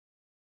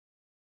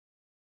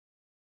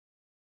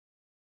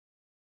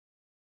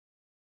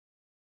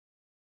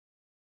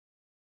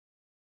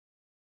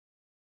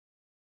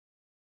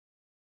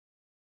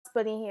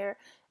Bunny here,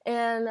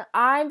 and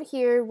I'm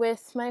here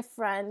with my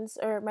friends,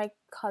 or my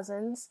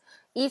cousins,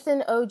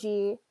 Ethan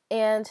OG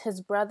and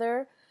his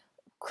brother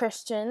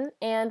Christian,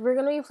 and we're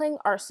gonna be playing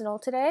Arsenal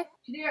today.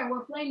 Today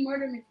we're playing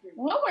Murder Mystery.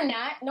 No, we're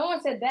not. No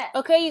one said that.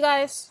 Okay, you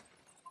guys.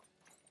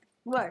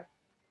 What?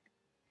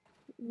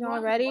 You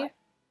all ready? What?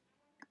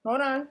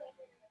 Hold on.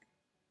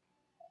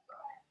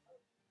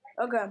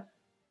 Okay.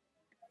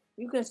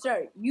 You can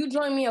start. You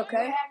join me,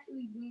 okay?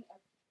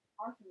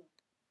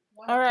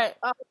 All right.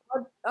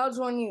 I'll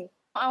join you.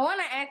 I want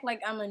to act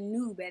like I'm a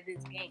noob at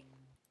this game.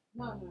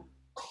 No.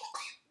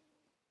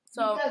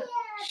 So,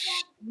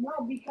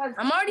 because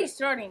I'm already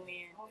starting,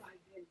 man. Oh my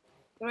goodness.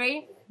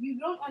 Ready? You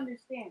don't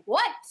understand.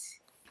 What?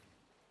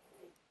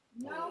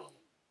 No.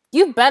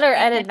 You better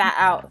edit that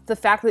out. The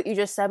fact that you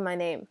just said my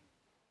name.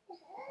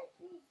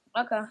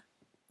 Okay.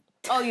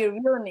 Oh, your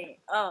real name.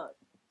 Oh.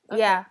 Okay.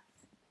 Yeah.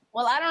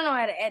 Well, I don't know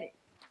how to edit.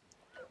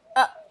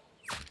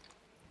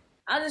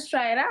 I'll just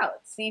try it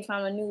out. See if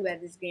I'm a noob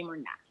at this game or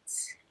not.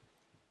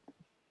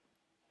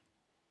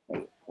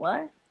 Wait,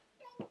 what?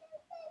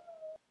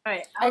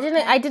 Alright. I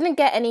didn't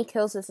get any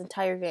kills this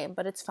entire game,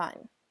 but it's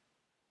fine.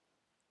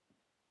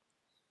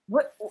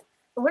 What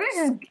is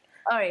this?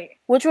 Alright.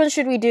 Which one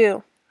should we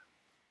do?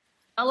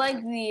 I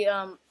like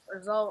the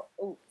result.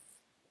 Oh.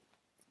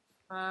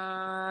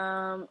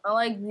 I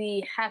like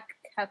the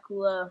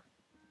Hakula.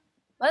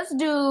 Let's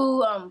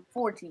do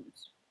 4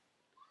 teams.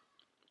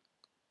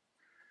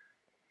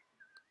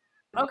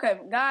 Okay,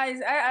 guys,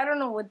 I don't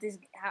know what this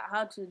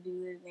how to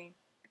do this thing.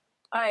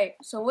 All right,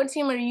 so what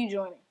team are you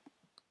joining?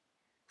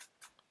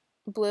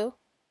 Blue.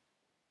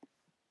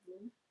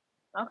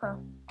 Okay.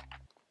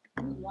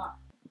 Blue's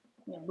locked.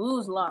 Yeah,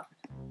 blue's locked.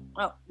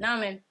 Oh, now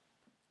I'm in.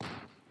 Oh,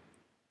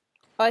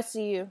 I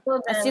see you.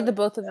 I see the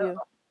both of you.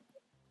 All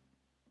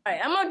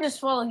right, I'm gonna just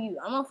follow you.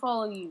 I'm gonna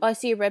follow you. Oh, I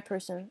see a red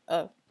person.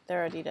 Oh, they're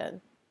already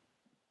dead.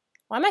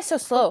 Why am I so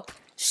slow?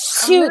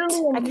 Shoot!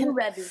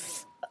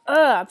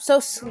 I'm so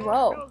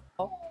slow.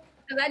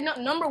 Because I know,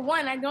 number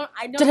one, I don't.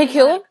 Did I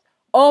kill him?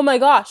 Oh my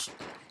gosh!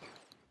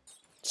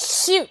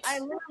 Shoot! I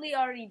literally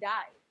already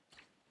died.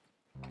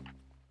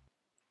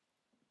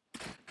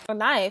 A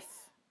knife.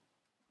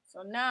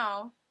 So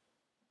now,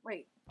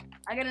 wait,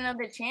 I get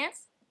another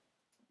chance,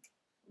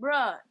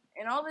 bruh.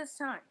 And all this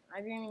time, I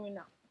didn't even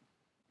know.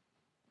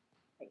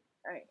 Wait,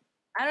 all right,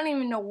 I don't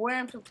even know where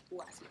I'm supposed to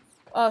go.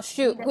 Oh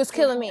shoot! Who's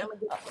killing me?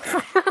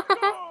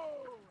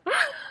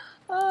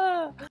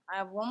 I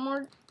have one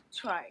more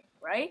try,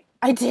 right?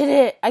 I did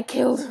it! I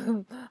killed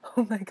him!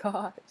 Oh my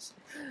gosh.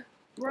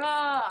 Bruh,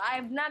 I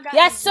have not got.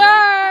 Yes,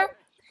 sir!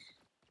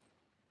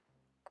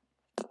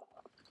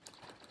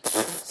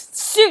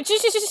 Shoot!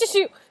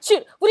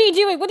 Shoot! What are you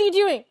doing? What are you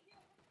doing?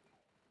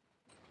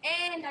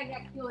 And I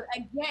got killed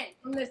again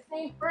from the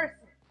same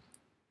person.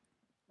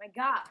 My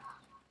God.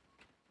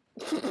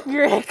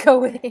 You're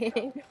echoing.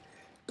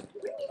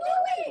 What are you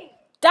doing?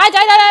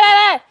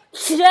 Die!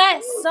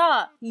 Yes,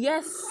 sir!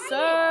 Yes,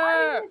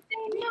 sir!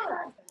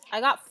 I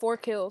got 4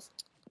 kills.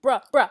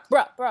 Bruh.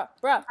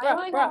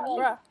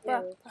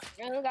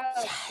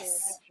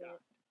 Yes.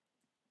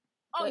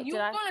 Oh, Wait, you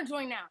want to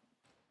join now?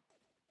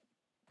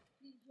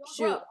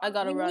 Shoot, I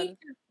gotta run.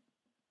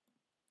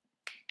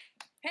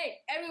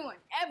 Hey, everyone.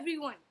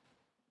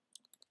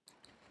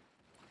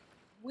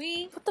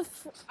 We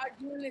are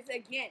doing this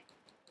again.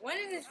 When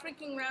is this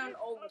freaking round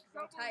over? Because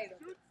I'm tired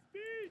of it.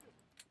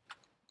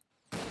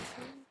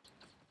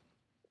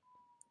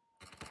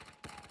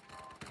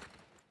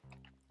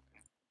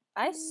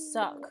 I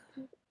suck.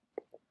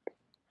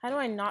 How do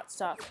I not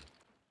suck?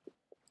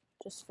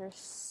 Just for...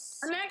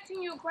 I'm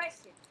asking you a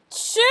question.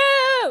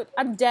 Shoot!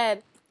 I'm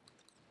dead.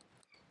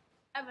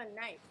 I have a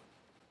knife.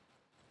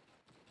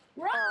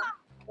 Bro!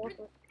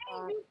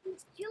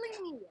 He's killing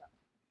me.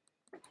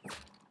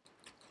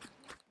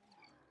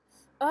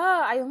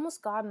 I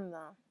almost got him,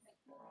 though.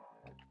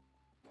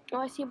 Oh,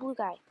 I see a blue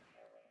guy.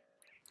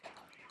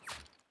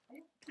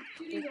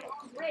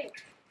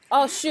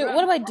 Oh, shoot.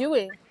 What am I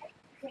doing?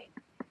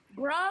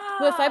 Bro!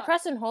 Well, if I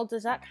press and hold,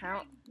 does that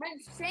count? My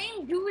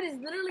same dude is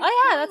literally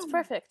Oh, yeah, that's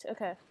perfect.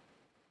 Okay.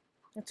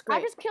 That's great.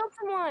 I just killed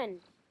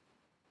someone.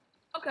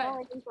 Okay. Oh,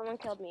 I think someone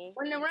killed me.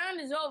 When the round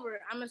is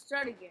over, I'm gonna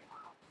start again.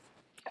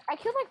 I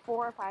killed like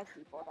 4 or 5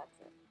 people, that's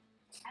it.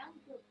 I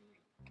don't kill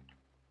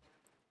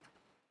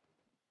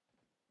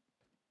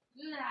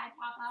 3. Then I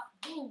pop out,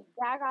 boom.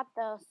 Yeah, I got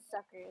the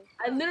suckers.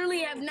 I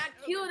literally have not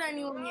killed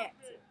anyone yet.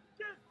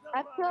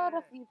 I've killed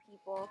a few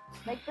people.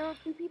 Like, there were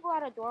 2 people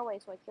at a doorway,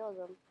 so I killed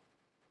them.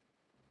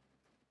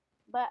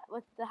 But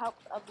with the help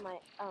of my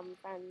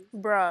friends.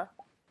 Bruh.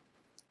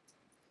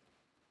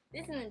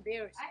 This is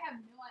embarrassing. I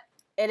have no idea.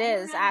 It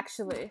is,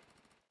 actually.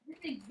 This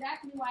is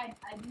exactly why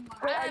I didn't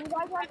want to. Wait, are you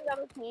guys on the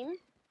other team?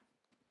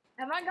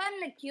 Have I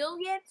gotten a kill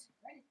yet?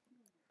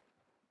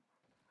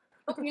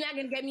 Oh, you're not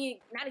gonna get me.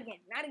 Not again.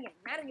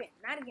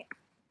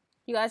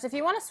 You guys, if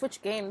you want to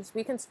switch games,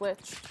 we can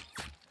switch.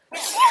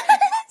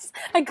 Yes!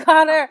 I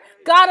got her!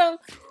 Got him!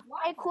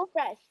 Hey, cool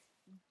fresh.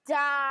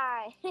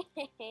 Die. You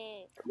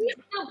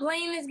still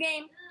playing this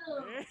game?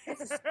 It's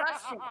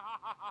disgusting.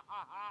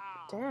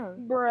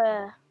 Damn.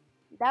 Bruh.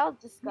 That was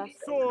disgusting.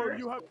 So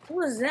you have. Who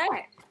was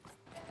that?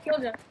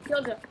 Killed her.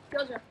 Killed her.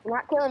 Killed her. You're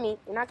not killing me.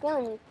 You're not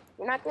killing me.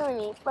 You're not killing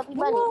me. Fluffy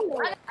bunny. Whoa,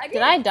 I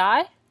Did I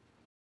die?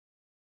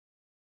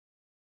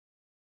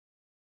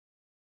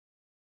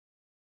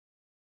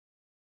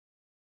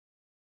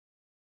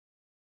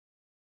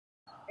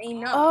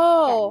 Enough.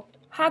 Oh,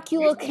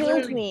 Hakula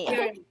killed me.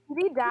 Did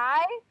he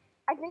die?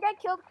 I think I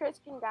killed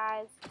Christian,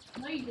 guys.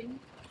 No, you didn't.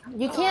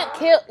 You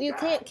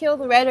can't kill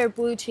the red or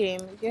blue team.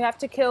 You have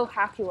to kill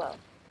Hakula.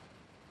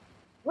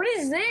 What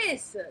is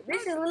this?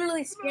 This is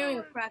literally scaring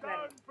the crap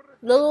out of me.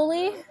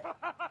 Lily?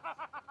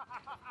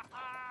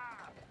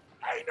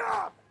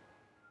 Enough!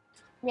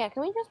 Yeah,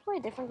 can we just play a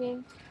different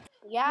game?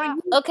 Yeah.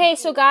 Okay,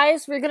 so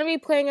guys, we're gonna be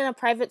playing in a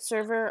private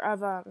server of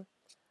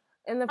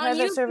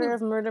YouTube. server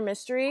of Murder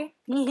Mystery.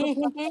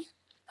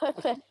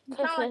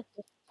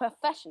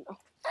 Professional.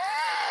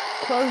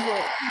 Close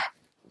it.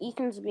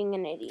 Ethan's being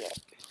an idiot.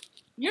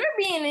 You're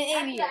being an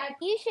idiot.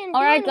 You shouldn't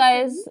All do right,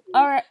 anything. guys.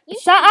 All right, You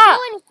shut shouldn't up.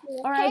 do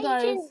anything, All right, okay?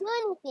 guys. You shouldn't do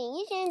anything.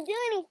 You shouldn't do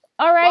anything.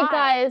 All right, Why?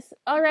 guys.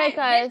 All right,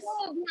 guys. This one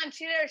will be on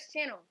Chiller's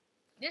channel.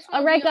 This one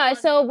All will right, be guys.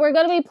 on- So we're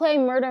gonna be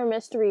playing Murder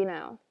Mystery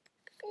now.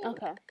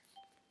 Okay.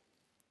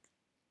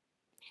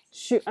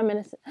 Shoot, I'm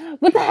innocent.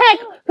 What the heck?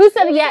 Who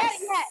said yes?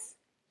 yes?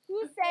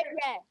 Who said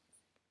yes?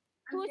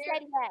 Who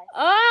said yes?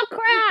 Oh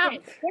crap!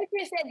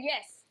 Christian said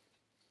yes.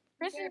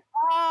 Christian.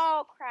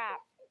 Oh crap.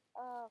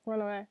 Oh.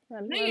 Run away.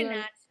 Run, No, run, you're run.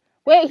 not.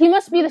 Wait, he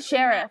must be the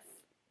sheriff.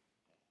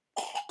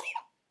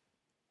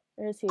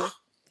 Where is he?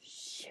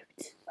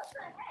 Shoot.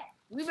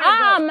 We better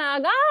Oh go. my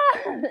god!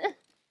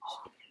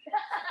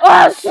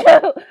 Oh shoot!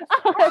 Oh,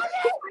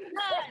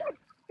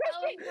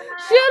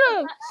 shoot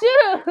him!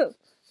 Shoot him!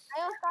 I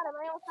almost got him. I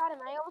almost got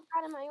him. I almost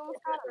got him. I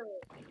almost got him.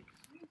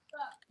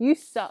 You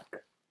suck.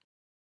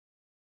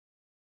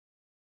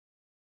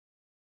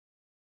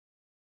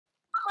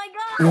 Oh my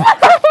god!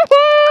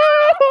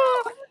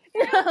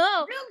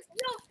 No.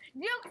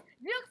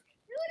 Jukes,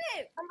 shoot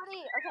it! Somebody.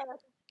 Okay.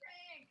 Let's...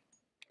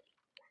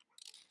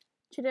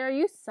 Chidera,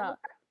 you suck.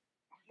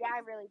 Yeah, I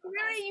really do.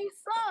 Really, you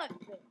suck.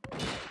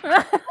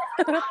 Alright.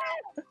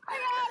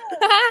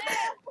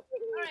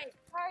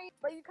 Sorry,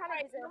 but you kind of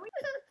deserve it.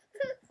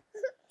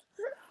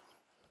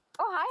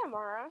 Oh, hi,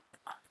 Amara.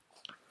 I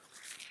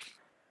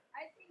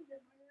think the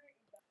murderer is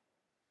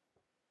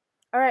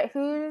Alright,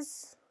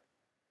 who's...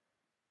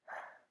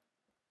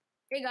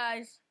 Hey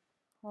guys.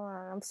 Hold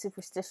on, I'm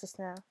superstitious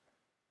now.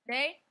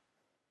 Today,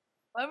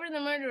 whoever the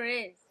murderer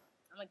is,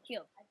 I'm gonna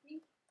kill. I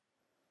think.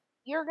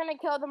 You're gonna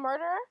kill the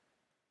murderer?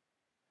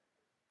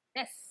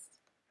 Yes.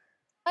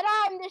 But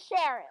I'm the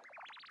sheriff.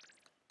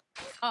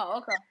 Oh,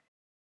 okay.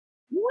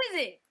 Who is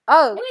it?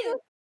 Oh! Who is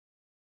it?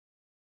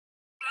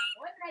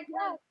 What did I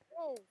kill?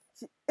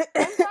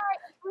 I'm sorry.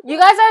 You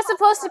guys are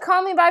supposed to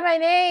call me by my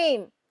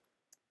name!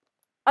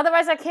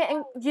 Otherwise I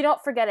can't... You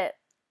don't forget it.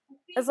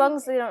 As long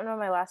as they don't know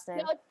my last name.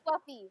 No, it's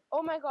Fluffy.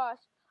 Oh my gosh.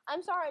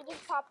 I'm sorry, I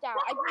just popped out.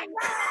 I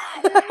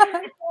didn't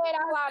say it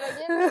out loud. I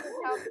didn't mean to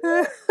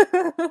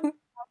tell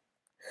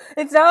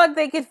It's not like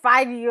they could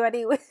find you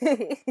anyways. Get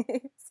away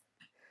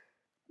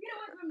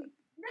from me.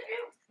 Let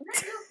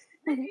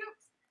you.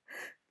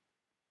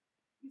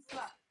 You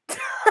suck.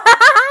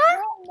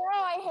 No,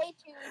 I hate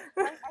you. I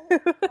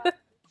hate you, Fluffy.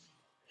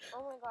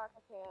 Oh my gosh, I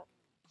can't.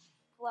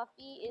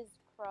 Fluffy is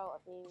pro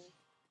at being...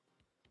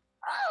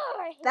 Oh,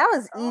 I hate That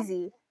was you.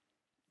 easy.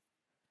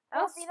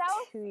 That was Fluffy, that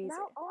was too easy.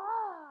 No,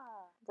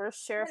 oh.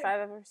 Worst sheriff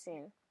I've ever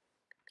seen.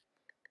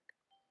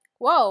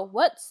 Whoa,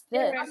 what's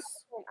this?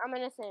 I'm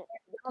innocent.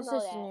 This Don't know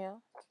is that.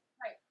 new.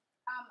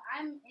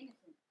 I'm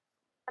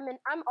innocent.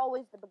 I'm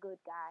always the good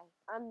guy.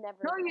 I'm never.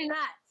 No, you're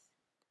not.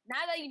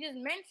 Now that you just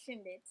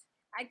mentioned it,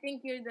 I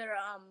think you're the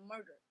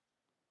murderer.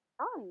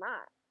 Oh, I'm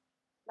not.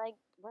 Like,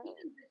 what? He's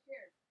the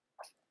sheriff.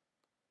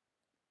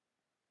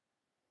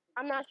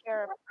 I'm not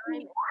sheriff.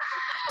 I'm.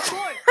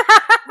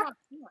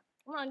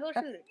 Come on, go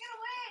shoot it. Get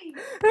away!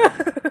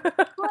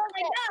 Oh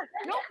my god!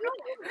 No.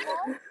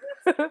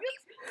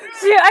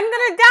 Shoot, I'm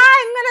gonna die!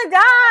 I'm gonna I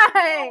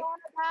die!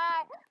 wanna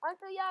die. I'm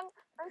too young.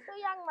 I'm too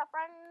young, my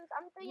friends.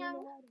 I'm too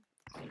young.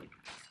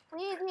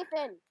 Please,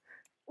 Ethan.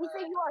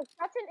 Ethan, you are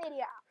such an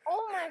idiot.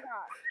 Oh my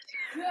gosh.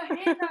 Your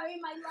hands are in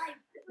my life.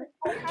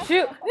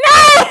 Shoot! No!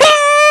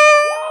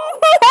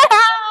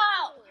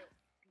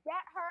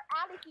 Get her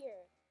out of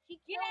here. She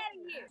Get killed out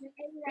of me. here.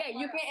 Yeah,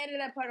 you can edit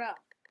that part out.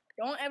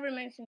 Don't ever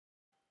mention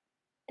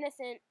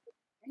Innocent.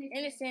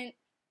 innocent.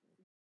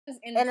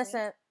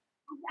 Innocent.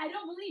 I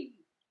don't believe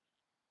you.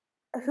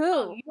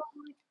 Who? You don't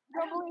believe You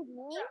don't believe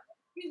me?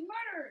 he's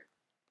murdered.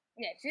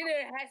 Yeah,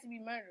 Cheater has to be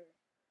murdered.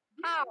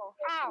 How?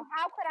 How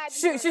could I be?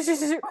 Shoot, murdered? shoot, shoot,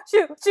 shoot,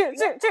 shoot, shoot,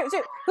 shoot, shoot,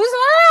 shoot. Who's the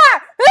murderer?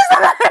 Who's the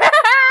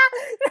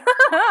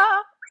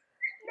murderer?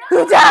 Who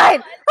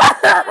died?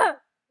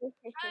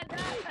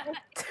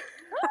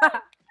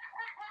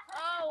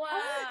 Oh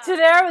wow.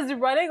 Chidera was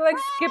running, like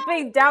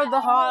skipping down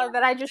the hall, and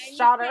then I just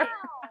shot her.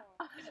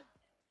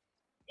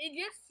 It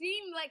just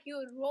seemed like it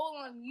would roll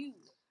on you.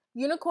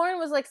 Unicorn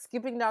was like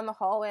skipping down the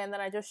hallway and then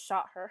I just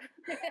shot her.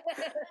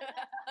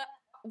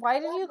 Why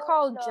did you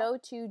call Joe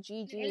to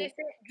GG?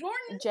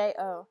 Jordan.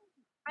 J-O.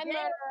 I'm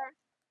murderer.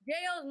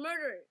 J.O.'s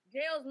murderer.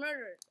 J.O.'s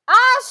murderer.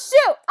 Ah,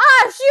 shoot!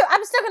 Ah, shoot!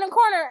 I'm stuck in a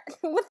corner.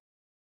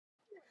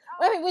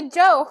 with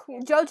Joe.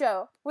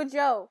 Jojo. With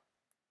Joe.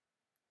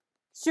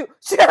 Shoot.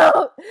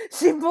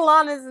 She pulled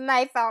on his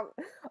knife out.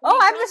 Oh,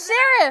 I'm the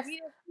sheriff.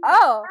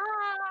 Oh.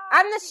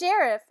 I'm the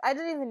sheriff. I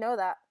didn't even know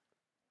that.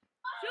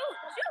 Shoot.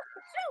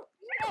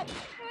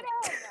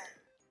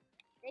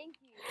 Thank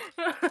you.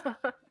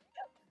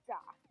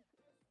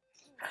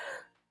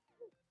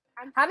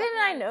 How didn't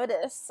I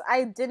notice?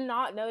 I did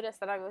not notice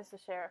that I was the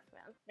sheriff,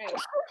 man.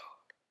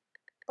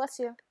 Bless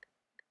you.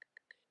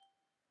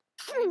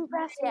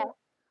 Bless you.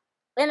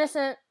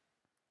 Innocent.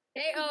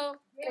 J.O.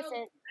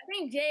 Innocent. I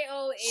think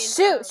J.O. is...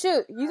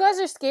 Shoot. You guys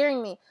are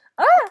scaring me.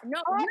 Ah!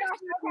 No, Oh, you're gosh,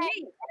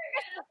 scaring me.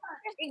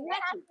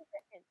 Exactly.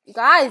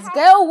 Guys,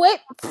 go away.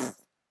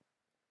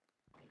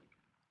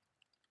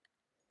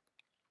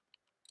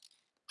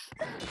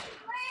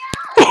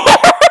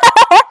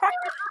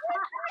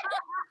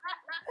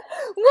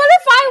 What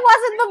if I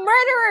wasn't the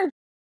murderer?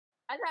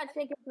 I thought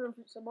chickens were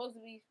supposed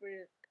to be for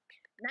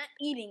not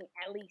eating,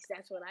 at least.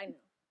 That's what I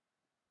know.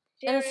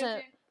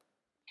 Innocent.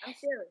 I'm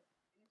serious.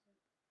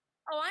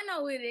 Oh, I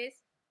know who it is.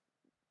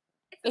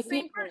 It's the If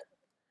same you- person.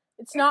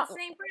 It's not. The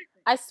same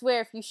person. I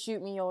swear, if you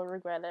shoot me, you'll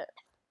regret it.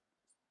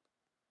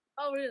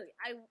 Oh, really?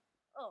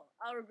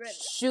 I'll regret it.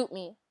 Shoot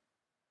me.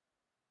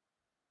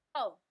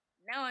 Oh,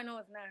 now I know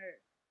it's not her.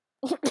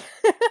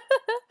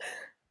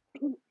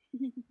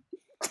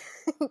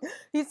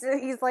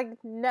 he's like,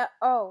 no.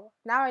 Oh,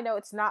 now I know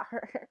it's not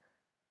her.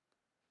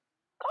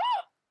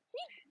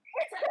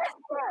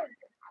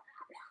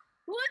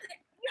 Who is it?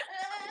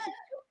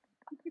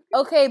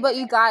 Okay, but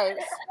you guys,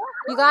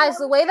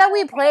 the way that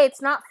we play,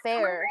 it's not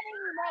fair.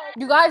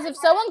 You guys, if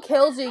someone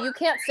kills you, you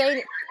can't say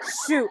it.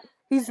 Shoot,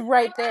 he's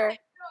right there.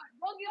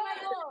 Go get my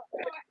ball.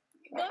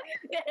 Go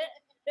get it.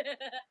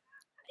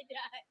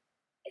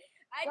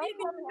 I didn't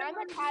even I'm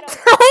a cat.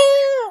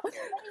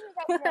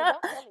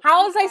 How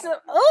was I so?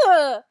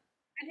 Ugh.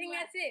 I think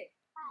that's it.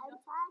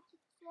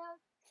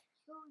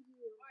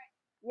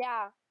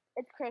 Yeah,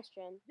 it's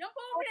Christian. Jump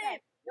over him.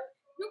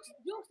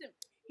 Juice him.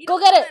 Go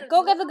get it.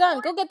 Go get the gun.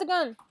 Go get the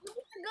gun. Go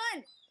get the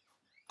gun.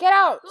 Get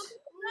out. Go get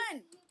the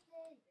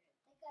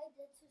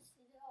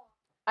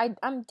gun.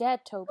 I'm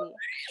dead, Toby. Oh.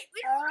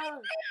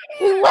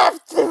 He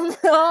left him.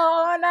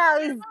 Oh no,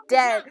 he's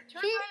dead.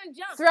 Turn around and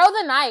jump. Throw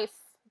the knife.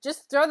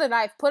 Just throw the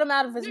knife. Put him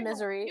out of his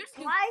misery.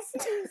 Why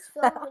is he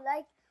so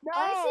like? No,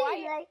 Why is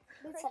he I like?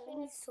 Listen,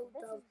 he's so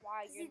dumb.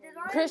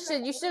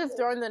 Christian, you should have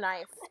thrown the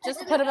knife.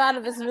 Just put him out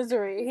of his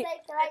misery.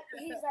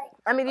 He's like.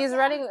 I mean, he's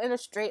running in a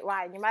straight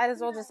line. You might as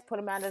well just put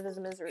him out of his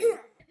misery.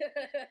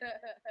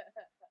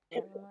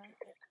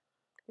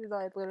 He's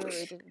like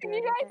literally didn't do Can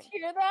you guys anything.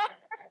 hear that?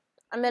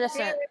 I'm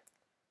innocent.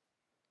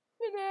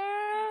 You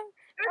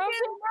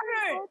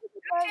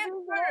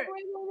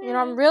know,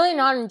 I'm really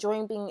not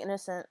enjoying being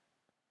innocent.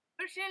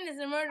 Christian is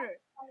a murderer.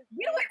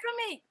 Get away from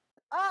me!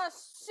 Oh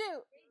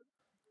shoot!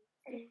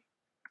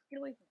 Get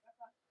away from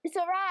me. It's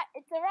a rat.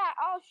 It's a rat.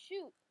 Oh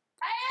shoot.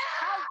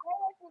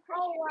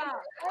 Oh wow.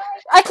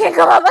 I can't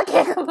come up. I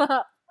can't come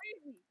up.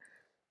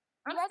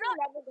 You guys are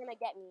never gonna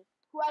get me.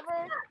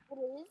 Whoever it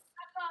is,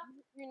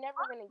 you're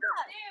never gonna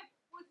get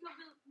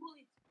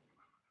me.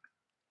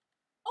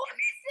 Oh, I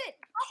missed it!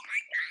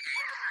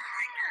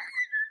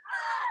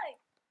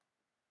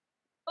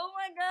 Oh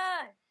my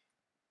god!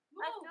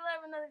 I still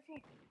have another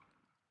chance.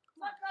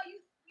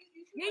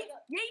 Yeet!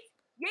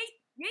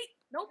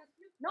 Nope.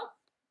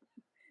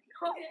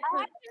 I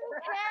have to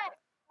reconnect,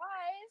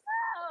 guys.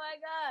 Oh my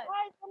god.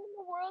 Guys, I'm in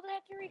the world. I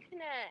have to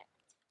reconnect.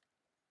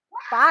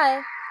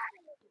 Bye.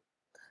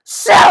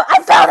 Shoot!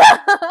 I fell down.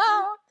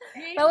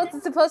 That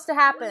wasn't supposed to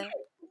happen.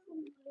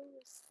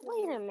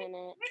 Wait a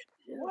minute.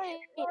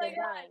 Wait a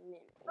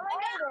minute.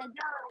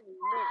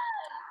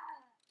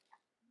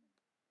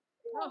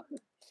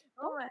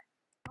 Oh my.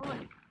 Come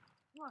on.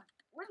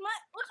 What's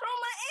wrong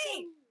with my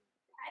aim?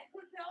 I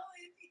don't know.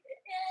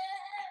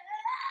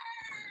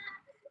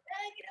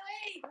 Get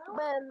away.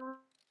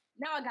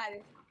 Now I got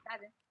it. I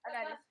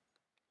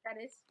got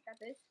this.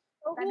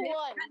 Oh, who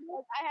won?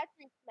 I had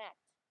to reconnect.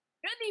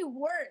 You're the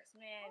worst,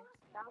 man.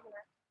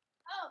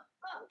 Oh.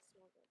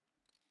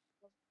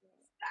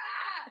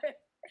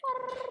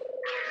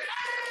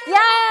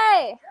 Yay!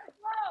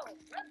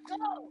 Let's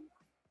go.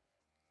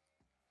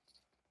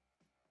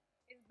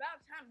 It's about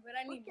time, but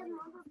I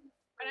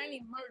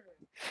need murder.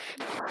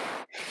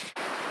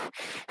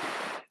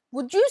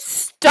 Would you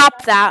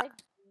stop that?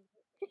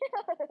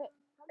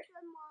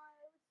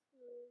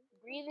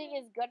 Breathing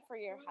is good for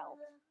your health.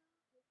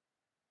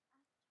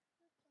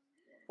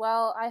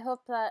 Well, I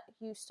hope that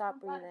you stop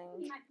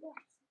breathing.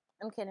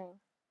 I'm kidding.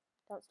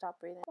 Don't stop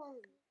breathing.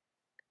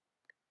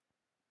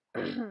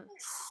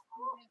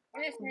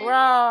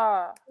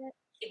 Bruh.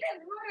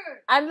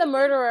 I'm the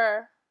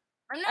murderer.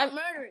 I'm not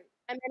murdering.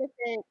 I'm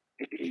innocent.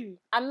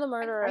 I'm the I'm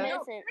murderer.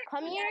 innocent.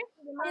 Come here.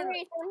 Come here,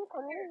 Ethan.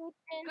 Come here,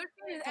 Ethan.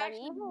 Christian is Come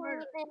actually the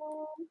murderer. here,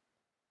 Ethan.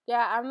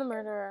 Yeah, I'm the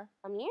murderer.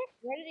 Come here.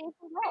 Where did Ethan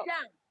Sit go?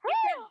 down.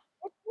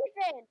 It's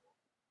Ethan.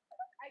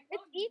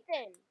 It's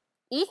Ethan.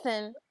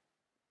 Ethan?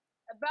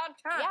 About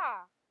time.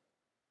 Yeah.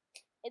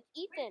 It's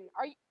Ethan.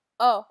 Are you?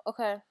 Oh,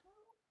 okay.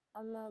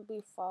 I'm gonna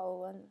be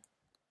following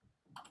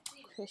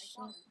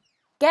Christian.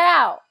 Get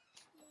out!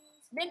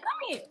 Then come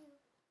here.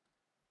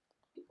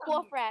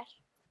 Cool fresh.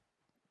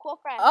 Cool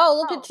fresh. Oh,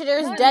 look at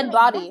Chidera's dead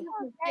body.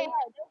 Don't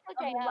put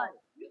JL.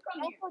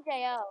 Don't put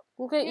JL.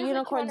 Look at Here's what you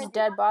Unicorn's wanna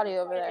dead do. body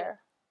over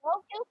there. Go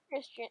kill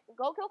Christian.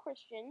 Go kill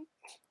Christian.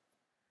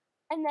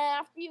 And then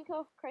after you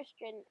kill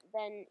Christian,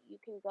 then you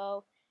can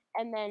go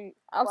and then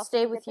I'll Fluffy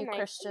stay with with the you, knife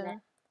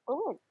Christian.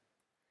 Boom.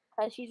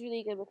 Because she's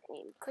really good with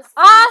names.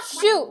 Ah,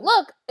 shoot!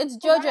 Look! It's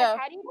JoJo.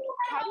 How do you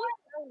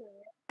throw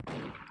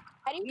knives?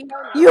 How do you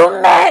throw knives?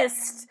 You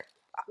missed!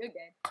 You're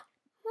dead.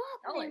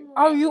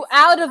 Are you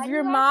out How of do your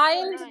you throw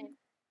mind? knives?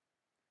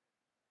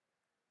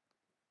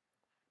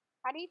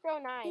 How do you throw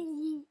knives?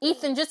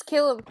 Ethan, just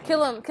kill him.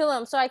 Kill him. Kill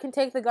him so I can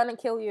take the gun and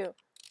kill you.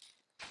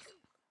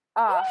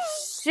 Ah,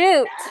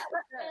 shoot!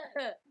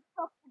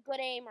 Good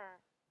aimer.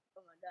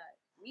 Oh my god.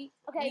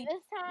 Okay,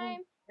 this time,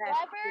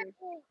 whoever's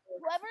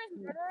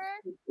murderer,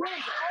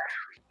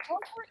 go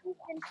for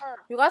Ethan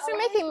first. You guys are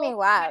making me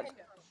lag.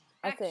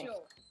 I think.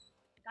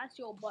 That's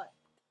your butt.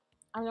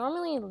 I'm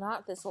normally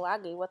not this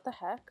laggy. What the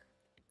heck?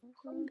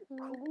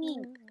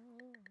 Please.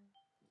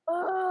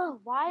 Ugh,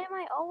 why am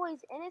I always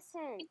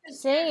innocent?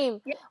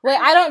 Same. Wait,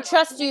 I don't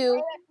trust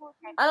you.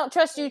 I don't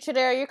trust you,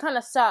 Chidera. You're kind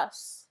of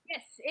sus.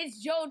 Yes, it's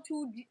Joe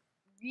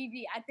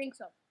 2GG. I think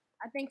so.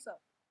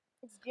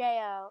 It's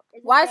J.O.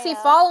 Why is he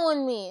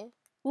following me?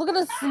 Look at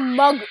the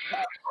smug.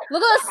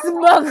 Look at the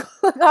smug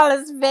look on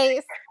his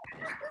face.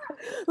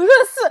 Look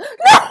at the no.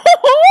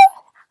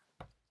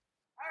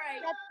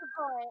 Alright. That's the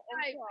point.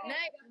 Alright,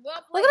 next.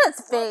 Well Look played. at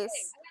his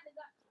face.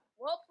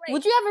 Well played.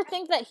 Would you ever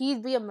think that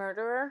he'd be a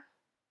murderer?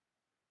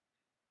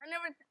 I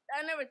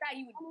never thought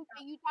you would.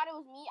 You thought it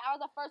was me? I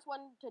was the first one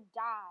to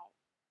die.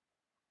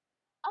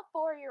 A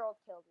 4-year-old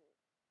killed me.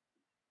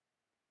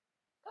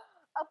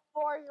 A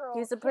 4-year-old.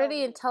 He's a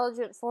pretty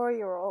intelligent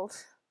 4-year-old.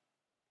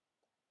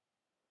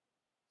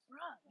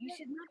 Bruh, you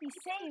should not be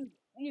saying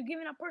you're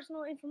giving out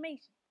personal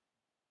information.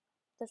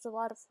 There's a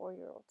lot of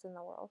 4-year-olds in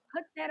the world.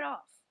 Cut that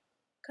off.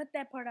 Cut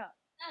that part out.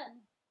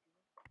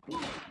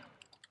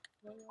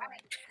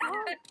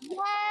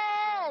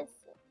 Yes.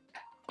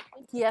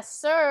 Yes,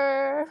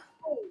 sir.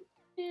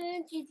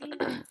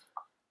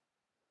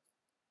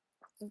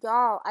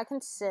 Y'all, I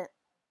can sit.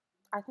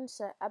 I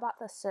about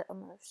to sit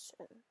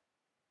immersion.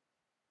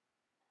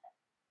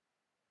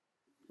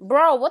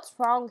 Bro, what's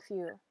wrong with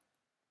you?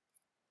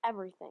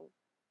 Everything.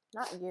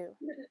 Not you.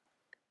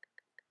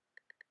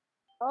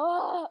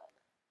 Oh.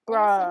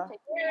 Bruh.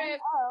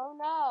 Oh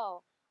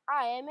no.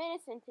 I am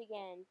innocent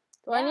again.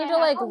 Do I need to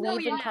like Oh, no,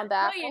 leave you're and not. come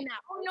back? No, you're not.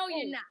 Oh no,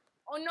 you're not.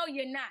 Oh no,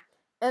 you're not.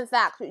 In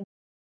fact,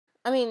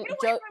 I mean, Get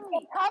away Joe. from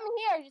me. Come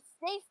here. Just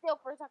stay still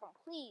for a second,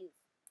 please.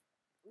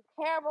 I'm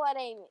terrible at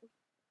aiming.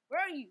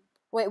 Where are you?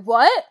 Wait,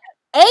 what?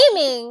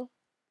 Aiming?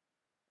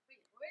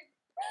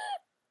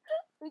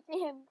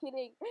 I'm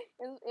kidding.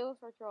 It was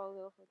for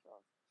trolls.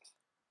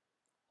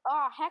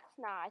 Oh, heck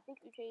nah. I think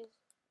Uche's.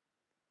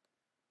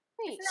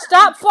 Wait.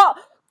 Stop fall.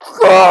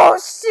 Oh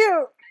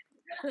shoot!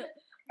 Oh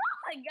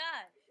my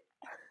god.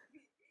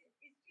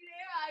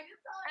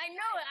 I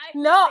know it.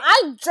 No,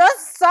 I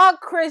just saw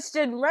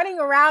Christian running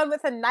around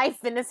with a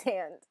knife in his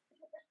hand.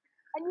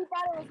 And you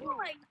thought it was me. Oh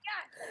my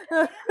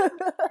god.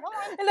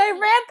 And I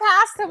ran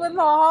past him in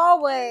the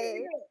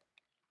hallway.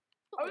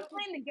 Are we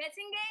playing the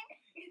guessing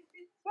game?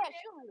 Yeah,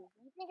 sure.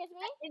 You think it's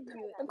me? It's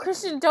you.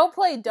 Christian, don't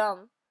play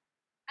dumb.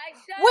 I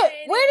shot Wait,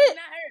 it. where It did- was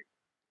not her.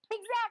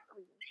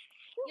 Exactly.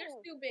 You're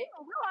stupid.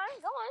 Go on.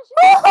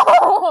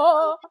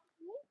 Shoot.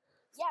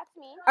 Yeah, it's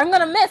me. I'm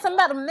gonna miss. I'm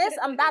about to miss.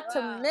 I'm about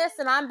to miss,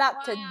 and I'm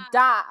about to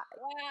die.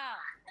 Wow.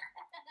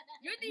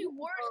 You're the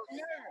worst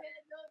murderer.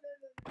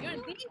 You're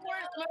the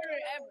worst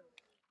murderer ever.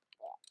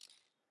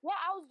 Yeah,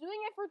 I was doing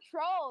it for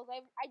trolls.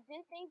 I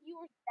didn't think you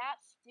were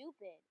that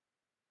stupid.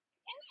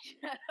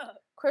 Shut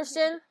up.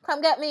 Christian,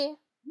 come get me.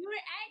 You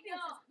were acting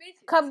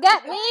suspicious. Come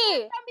get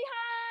me. From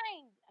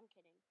behind. I'm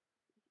kidding.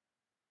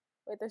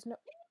 Wait, there's no.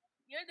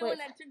 You're the Wait. one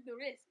that took the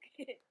risk.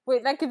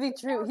 Wait, that could be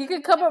true. He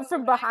could come up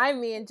from behind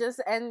me and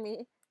just end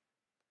me.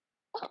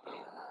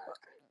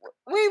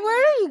 Wait,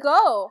 where did he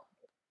go?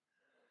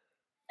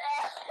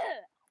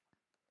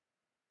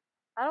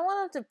 I don't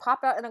want him to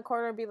pop out in a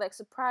corner and be like,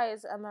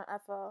 "Surprise, I'm an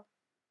FO."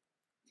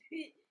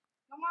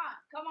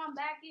 Come on,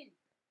 back in.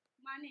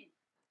 Come on in.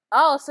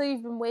 Oh, so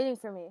you've been waiting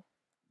for me.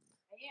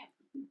 I am.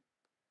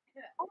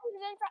 Oh,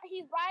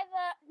 he's right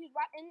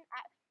in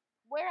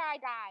where I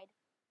died.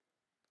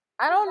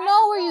 I don't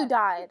know where you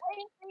died.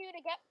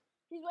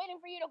 He's waiting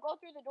for you to go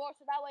through the door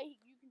so that way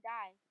you can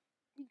die.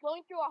 He's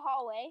going through a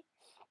hallway.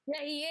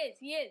 Yeah, he is.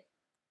 He's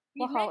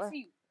What next hallway? to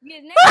you. He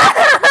is next to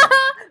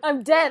you.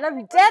 I'm dead. I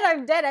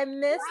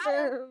missed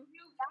him.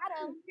 You got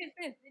him.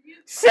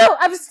 Shoot!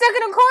 I'm stuck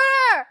in a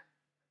corner.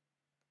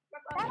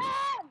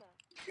 Adam!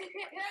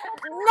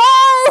 No!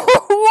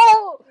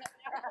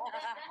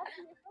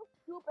 You're so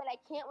stupid. I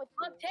can't with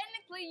Well, you.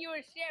 technically you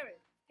were sheriff.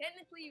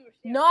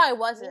 No, I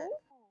wasn't.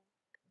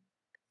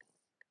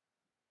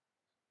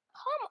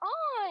 Come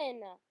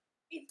on.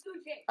 It's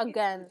Uche.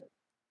 Again.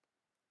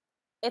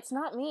 It's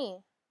not me.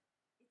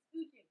 It's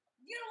Uche.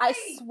 Get I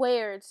away!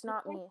 swear it's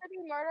not The me. chance to be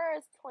murder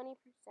is 20%.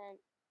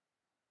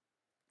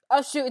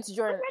 Oh shoot, it's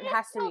Jordan. It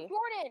has to be.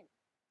 Jordan.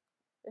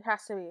 It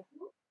has to be.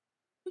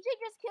 Who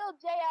just killed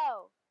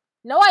J.O.?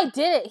 No, I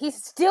did it. He's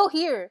still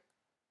here.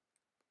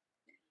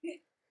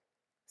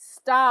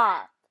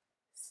 Stop.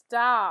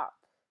 Stop.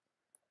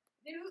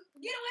 Get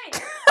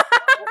away!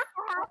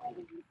 How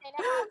did you say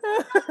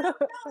that?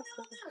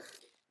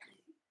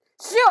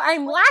 Shoot,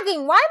 I'm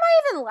lagging. Why am I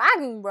even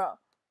lagging, bro?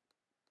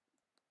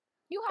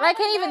 You And I have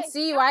can't a even knife.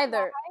 see you That's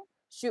either. why.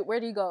 Shoot, where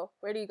do you go?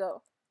 Where do you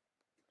go?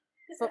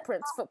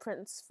 Footprints,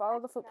 footprints. Follow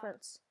the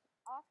footprints.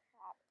 Oh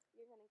crap!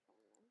 You're gonna kill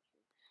me.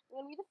 You're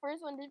gonna be the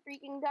first one to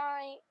freaking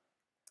die.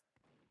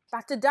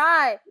 About to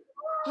die.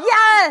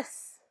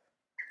 Yes!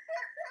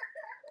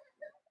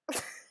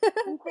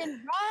 Ethan,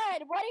 run!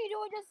 What are you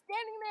doing just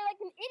standing there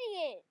like an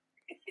idiot?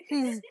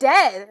 He's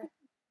dead.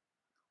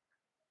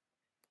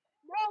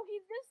 No,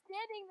 he's just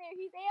standing there.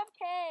 He's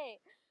AFK.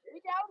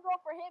 Which I would go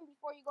for him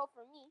before you go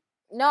for me.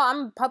 No,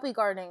 I'm puppy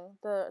guarding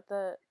the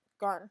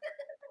gun.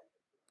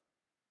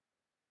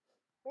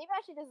 Maybe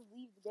I should just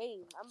leave the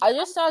game. I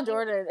just saw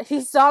Jordan.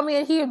 He saw me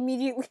and he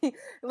immediately,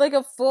 like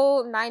a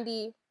full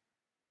 90.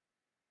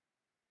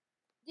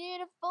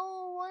 Did a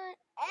full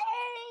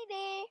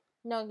 180.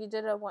 No, he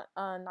did a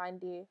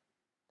 90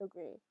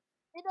 degree.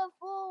 Did a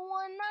full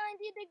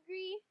 190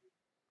 degree.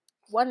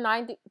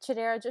 190.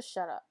 Chidera, just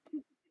shut up.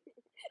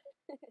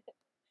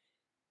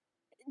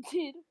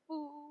 Did a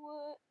full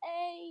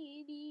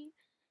 180.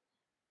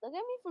 Look at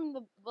me from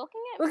the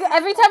looking at. Look,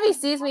 every time he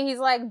sees me, he's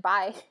like,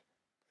 bye.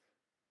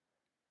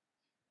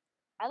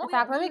 I In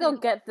fact, let me go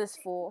get this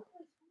fool.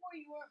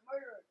 You weren't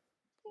murdered.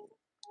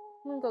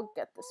 Let me go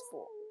get this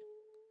fool.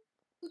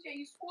 Uche,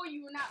 you swore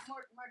you were not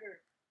murdered.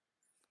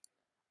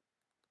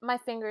 My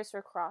fingers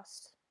were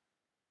crossed.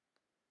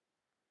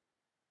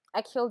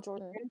 I killed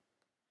Jordan.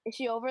 Is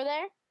she over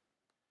there?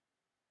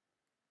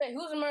 Wait,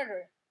 who's a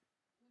murderer?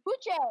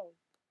 Uche.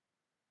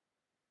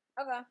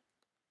 Okay.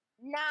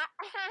 Nah,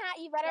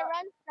 you better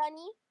run,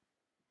 Sonny.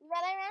 You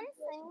better run,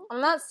 Sonny.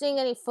 I'm not seeing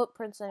any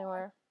footprints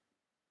anywhere.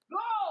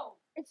 Go!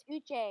 It's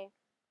Uche.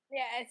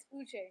 Yeah, it's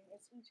Uche.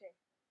 It's Uche.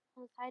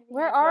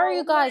 Where are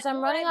you guys?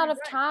 I'm running out of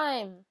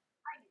time.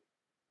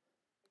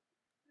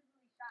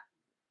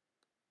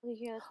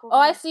 Oh,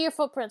 I see your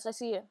footprints. I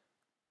see you.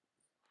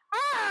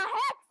 Ah,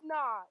 heck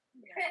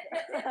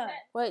not.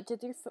 Wait,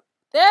 did your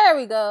there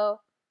we go.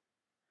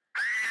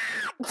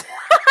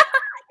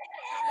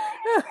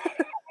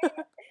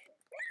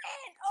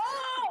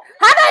 Oh!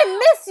 How did I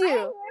miss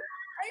you?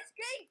 I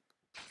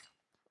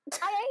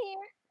escaped! I ain't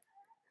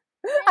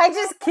here. I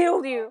just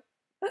killed you.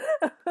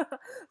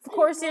 Of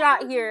course you're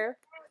not here.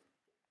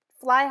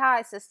 Fly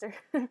high, sister.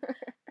 You are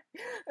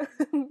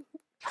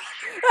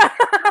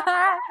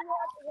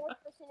the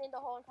worst person in the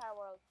whole entire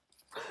world.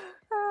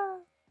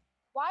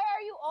 Why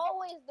are you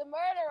always the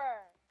murderer?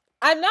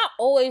 I'm not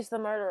always the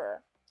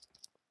murderer.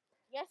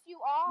 Yes, you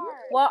are.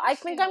 Well, I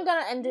think I'm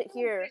gonna end it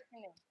here.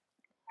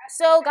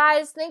 So,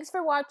 guys, thanks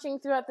for watching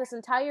throughout this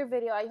entire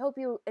video. I hope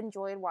you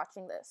enjoyed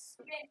watching this.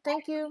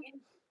 Thank you.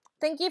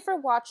 Thank you for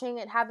watching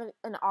and have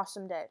an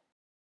awesome day.